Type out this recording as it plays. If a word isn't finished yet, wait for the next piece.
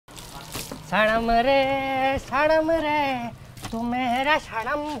सनम रे तू मेरा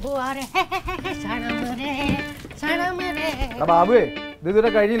सनम हुआ रे सनम रे बाबू इधर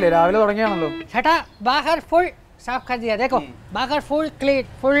കഴിഞ്ഞില്ലേ രാവിലെ തുടങ്ങിയാണല്ലോ ചേട്ടാ बाहर फुल साफ कर दिया देखो बाहर फुल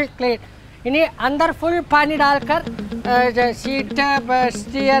क्लीन इन्हीं अंदर फुल पानी डालकर सीट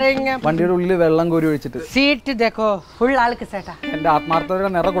स्टीयरिंग വണ്ടിയുടെ ഉള്ളിൽ വെള്ളം കോരി ഒഴിച്ചിട്ട് सीट देखो फुल ആൾക്ക് ചേട്ടാ എൻ്റെ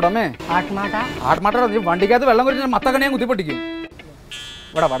ആത്മാർത്ഥതയുടെ നിറകുടമേ ആത്മാർത്ഥത നീ വണ്ടിക്കകത്ത് വെള്ളം കോരി മത്തക്കണേ കുത്തിപ്പൊട്ടിക്കും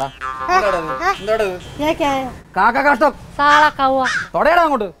ഇവിടെ വാടാ എന്താടോ ये क्या है കാക്ക കാഷ്ടം साला कौवा തൊടയടാ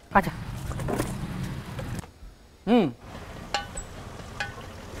അങ്ങോട്ട് अच्छा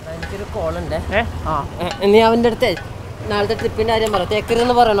എനിക്കൊരു കോൾ ഉണ്ട് നീ അവൻ്റെ അടുത്ത് നാളത്തെ ട്രിപ്പിന്റെ കാര്യം പറ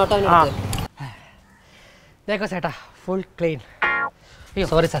തേക്കരെന്ന് പറയണോ കേട്ടോ देखो सेटा फुल क्लीन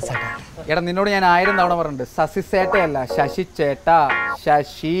सॉरी सर എടാ നിന്നോട് ഞാൻ 1000 തവണ പറഞ്ഞിട്ടുണ്ട് ശശി ചേട്ടയല്ല ശശി ചേട്ടാ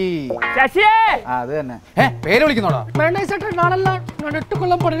ശശി അത് തന്നെ പേര് വിളിക്കുന്നോടാ मैंने सेटा നാളല്ല ഞാൻ 8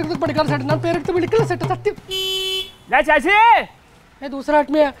 കൊല്ലം പഠിക്കാൻ सेटा ഞാൻ പേരെടുത്ത് വിളിക്കില്ല सेटा സത്യം ले शशि ये दूसरा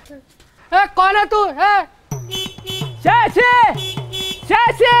आदमी है ए कौन है तू ए शशि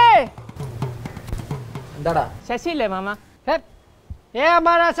शशि എന്താടാ शशि ले मामा ये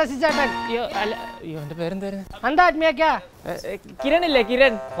हमारा शशि चैटन यो एंटे पेरेंताയിരുന്നു अंदर आदमी है क्या किरण इल्ले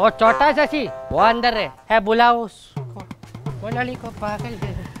किरण वो छोटा शशि वो अंदर है बुलाओ उसको मोनाली को पागल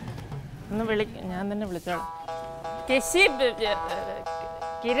है ഒന്ന് വിളി ഞാൻ തന്നെ വിളിച്ചോളാം കിസി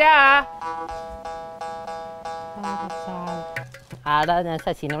കിരാ ആടാ ഞാൻ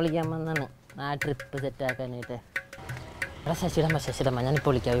ശശിനെ വിളിക്കാൻ വന്നാണ് ആ ട്രിപ്പ് സെറ്റ് ആക്കാനായിട്ട് എടാ ശശിടമ്മ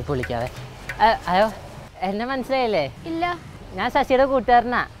ഞാനിപ്പോൾ വിളിക്കാവേ അയ്യോ എന്നെ മനസ്സിലായില്ലേ ഇല്ല ഞാൻ ശശിയുടെ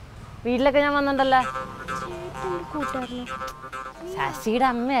കൂട്ടുകാരനാ വീട്ടിലൊക്കെ ഞാൻ വന്നിട്ടുണ്ടല്ലോ ശശിയുടെ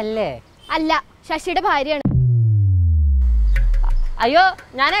അമ്മയല്ലേ അല്ല ശശിയുടെ ഭാര്യയാണ് അയ്യോ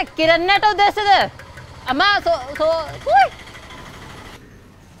ഞാൻ കിരണ്ണേട്ടാ ഉദ്ദേശിച്ചത് അമ്മ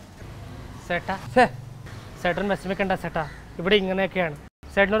सेटा सेटन വിഷമിക്കണ്ട सेटा ഇവിടെ ഇങ്ങനെയൊക്കെയാണ്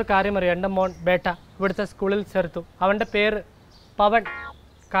സെട്ടനൊരു കാര്യം അറിയാം എൻ്റെ മോൻ ബേട്ട ഇവിടുത്തെ സ്കൂളിൽ ചേർത്തു അവൻ്റെ പേര് പവൻ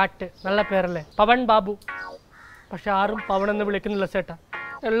കാട്ട് നല്ല പേരല്ലേ പവൻ ബാബു പക്ഷെ ആരും പവൻ എന്ന് വിളിക്കുന്നില്ല ചേട്ടാ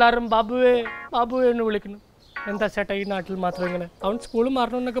എല്ലാവരും ബാബുവേ ബാബുവേ എന്ന് വിളിക്കുന്നു എന്താ ചേട്ടാ ഈ നാട്ടിൽ മാത്രം ഇങ്ങനെ അവൻ സ്കൂൾ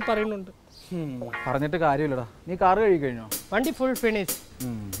മാറണമെന്നൊക്കെ പറയുന്നുണ്ട് പറഞ്ഞിട്ട് കാര്യമില്ലടാ നീ കാർ കഴിക്കഴിഞ്ഞോ വണ്ടി ഫുൾ ഫിനിഷ്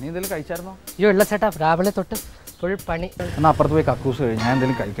നീ എന്തെങ്കിലും കഴിച്ചായിരുന്നോ അയ്യോ ഇല്ല ചേട്ടാ രാവിലെ തൊട്ട് ഫുൾ പണി എന്നാൽ അപ്പുറത്ത് പോയി കക്കൂസ് കഴിഞ്ഞു ഞാൻ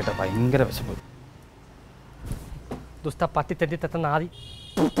എന്തെങ്കിലും കഴിക്കട്ടെ ഭയങ്കര വിശപ്പ് ദുസ്ത പത്തി തെറ്റി തെത്തുന്ന ആദി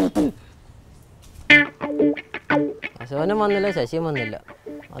അശോകനും വന്നില്ല ശശിയും വന്നില്ല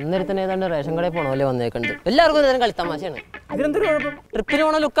അന്നേരത്തിന് ഏതാണ്ട് റേഷൻ കടയിൽ പോണ പോലെ വന്നേക്കുണ്ട് എല്ലാവർക്കും ഇതിനും കളിത്തമാശയാണ് ട്രിപ്പിന്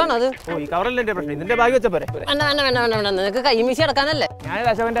പോണ ലുക്കാണ് അത് വേണ്ട നിനക്ക് കൈമീശി അടക്കാനല്ലേ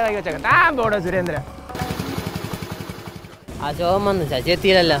അശോകൻ വന്നു ശശി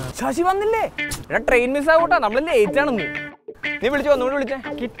എത്തിയില്ലല്ലോ ശശി വന്നില്ലേ ട്രെയിൻ മിസ് ആവൂട്ടാ നമ്മൾ ലേറ്റ് ആണെന്ന് നീ വിളിച്ചു ഒന്നുകൂടി വിളിച്ചേ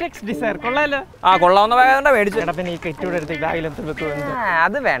കിറ്റെക്സ് ഡിസയർ കൊള്ളാലോ കൊള്ളാവുന്ന ബാഗ് മേടിച്ചു പിന്നെ ഈ കെറ്റിയുടെ അടുത്ത് ബാഗിലെടുത്ത്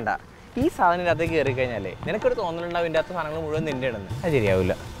അത് വേണ്ട ഈ സാധനം അകത്തേക്ക് കയറി കഴിഞ്ഞാലേ നിനക്കൊരു തോന്നലുണ്ടാവും ഇതിന്റെ അകത്ത് സാധനങ്ങൾ മുഴുവൻ നിന്റെ ഇടുന്നത് അത്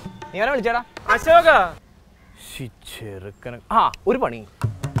ശരിയാവില്ല നീ അവനെ വിളിച്ചാടാ അശോക ചെറുക്കന ഒരു പണി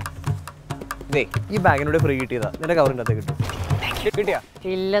ഇതേ ഈ ബാഗിനോട് ഫ്രീ കിട്ടിയതാ നിന്റെ കവറിന്റെ അകത്ത് കിട്ടും കിട്ടിയാ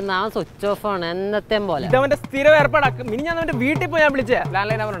ഇല്ല നാം സ്വിച്ച് ഓഫ് ആണ് എന്നത്തെയും പോലെ ഇതവന്റെ സ്ഥിരം ഏർപ്പാടാക്കും ഇനി ഞാൻ അവന്റെ വീട്ടിൽ പോയി ഞാൻ വിളിച്ചേ ലാൻഡ്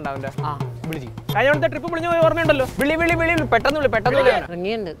ലൈൻ അവൻ ഉണ്ടാവന്റെ വിളിച്ചു കഴിഞ്ഞ ട്രിപ്പ് വിളിഞ്ഞു പോയി ഓർമ്മയുണ്ടല്ലോ വിളി വിളി വിളി പെട്ടെന്ന് വിളി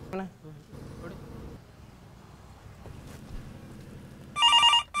ഇറങ്ങിയുണ്ട്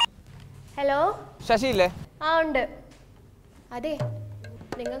ഹലോ ശശി ഇല്ലേ ഉണ്ട് അതെ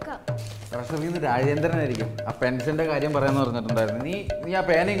നിങ്ങൾക്ക് രാജേന്ദ്രനായിരിക്കും ആ പെൻഷന്റെ കാര്യം പറയാന്ന് പറഞ്ഞിട്ടുണ്ടായിരുന്നു നീ ആ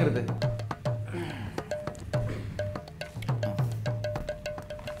പേനയും എടുത്ത്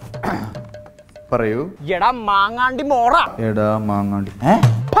പറയൂ എടാ മാങ്ങാണ്ടി മോറ എടാ മാങ്ങാണ്ടി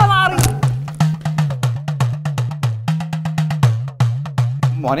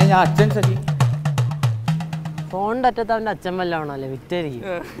മോനെ ഞാൻ അച്ഛൻ ശശി ഫോണിന്റെ അറ്റത്ത് അവന്റെ അച്ഛൻ വല്ലാണല്ലേ വിറ്റായിരിക്കും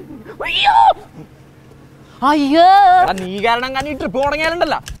അയ്യോ നീ കാരണം ഈ ട്രിപ്പ്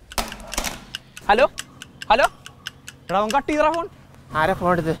തുടങ്ങിയാലുണ്ടല്ലോ ഹലോ ഹലോ എടാ അവൻ കട്ട് ചെയ്തറ ഫോൺ ആരാ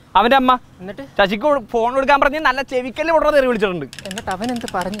ഫോൺ എടുത്ത് അവന്റെ അമ്മ എന്നിട്ട് ശശിക്ക് ഫോൺ എടുക്കാൻ പറഞ്ഞ് നല്ല ചെവിക്കല്ലേ ഉടനെ തെറി വിളിച്ചിട്ടുണ്ട് എന്നിട്ട് അവൻ എന്ത്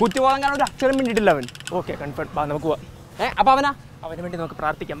പറഞ്ഞു കുത്തിപ്പോകാൻ കാരണം ഒരു അക്ഷരം വേണ്ടിയിട്ടില്ല അവൻ ഓക്കെ കൺഫേം നമുക്ക് പോവാം അപ്പൊ അവന് വേണ്ടി നമുക്ക്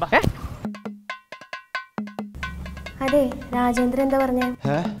പ്രാർത്ഥിക്കാം അതെ രാജേന്ദ്രൻ എന്താ പറഞ്ഞേ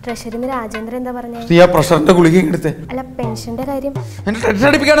ട്രഷറിന്ന് രാജേന്ദ്രൻ എന്താ പറഞ്ഞേ നീ ആ പ്രഷറിന്റെ ഗുളിക എടുത്തേ അല്ല പെൻഷന്റെ കാര്യം എന്നെ ടെൻഷൻ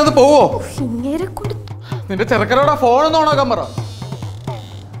അടിപ്പിക്കാനൊന്ന് പോവോ ഇങ്ങനെ നിന്റെ ചെറുക്കനോടാ ഫോണൊന്നും ഓണാക്കാൻ പറ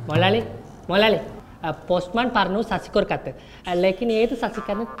मोलाली पोस्टमैन പറഞ്ഞു ശശിക്കൊരു കത്ത് लेकिन ഏത്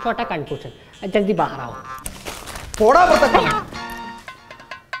ശശിക്കാരന് छोटा कन्फ्यूजन जल्दी बाहर आओ പോടാ പുറത്തേക്ക്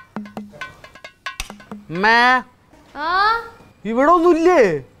ഇവിടെ ഒന്നുമില്ലേ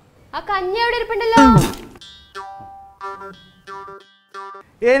ആ കഞ്ഞി എവിടെ ഇരിപ്പുണ്ടല്ലോ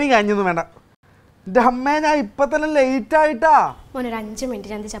എനിക്ക് കഞ്ഞൊന്നും വേണ്ട എൻ്റെ അമ്മേ ഞാൻ ഇപ്പൊ തന്നെ ലേറ്റ് ആയിട്ടാ. മോനൊരു 5 മിനിറ്റ്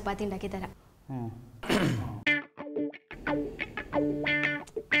ഞാൻ ചപ്പാത്തി ഉണ്ടാക്കി തരാം.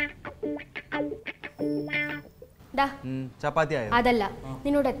 ചപ്പാത്തി അതല്ല,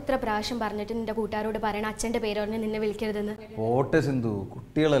 നിന്നോട് എത്ര പ്രാവശ്യം പറഞ്ഞിട്ട് നിന്റെ കൂട്ടുകാരോട് പറയണ അച്ഛന്റെ പേര് പറഞ്ഞ് നിന്നെ വിളിക്കരുതെന്ന്. പോട്ടെ സിന്ധു,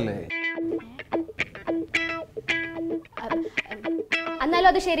 കുട്ടികളല്ലേ. എന്നാലും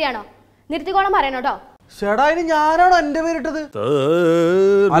അത് ശരിയാണോ? നിർത്തിക്കോണം പറയണോട്ടോ. ചേടാ ഇനി ഞാനാണോ എന്റെ പേരിട്ടത്?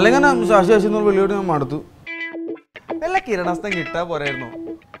 അല്ലെങ്കിൽ ശശി ശശി വെളിയോട് ഞാൻ മടുത്തു. എല്ലാ കിരണസ്ഥം കിട്ടാ പോരായിരുന്നു.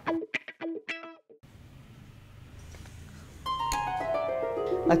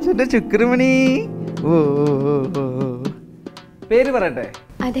 അച്ഛന്റെ ചുക്രമണി. ഓ പേര് പറയട്ടെ?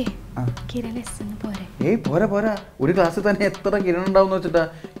 അതെ, കിരൺ എസ് എന്ന് പോരെ? ഏയ് പോരാ പോരാ, ഒരു ക്ലാസ്സിൽ തന്നെ എത്ര കിരൺ ഉണ്ടാവും വെച്ചിട്ടാ.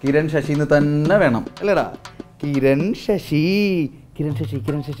 കിരൺ ശശിന്ന് തന്നെ വേണം അല്ലേടാ? കിരൺ ശശി, കിരൺ ശശി,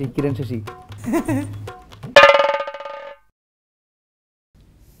 കിരൺ ശശി, കിരൺ ശശി.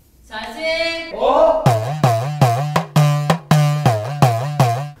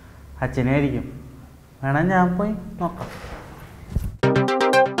 അച്ഛനായിരിക്കും, വേണം ഞാൻ പോയി നോക്കാം.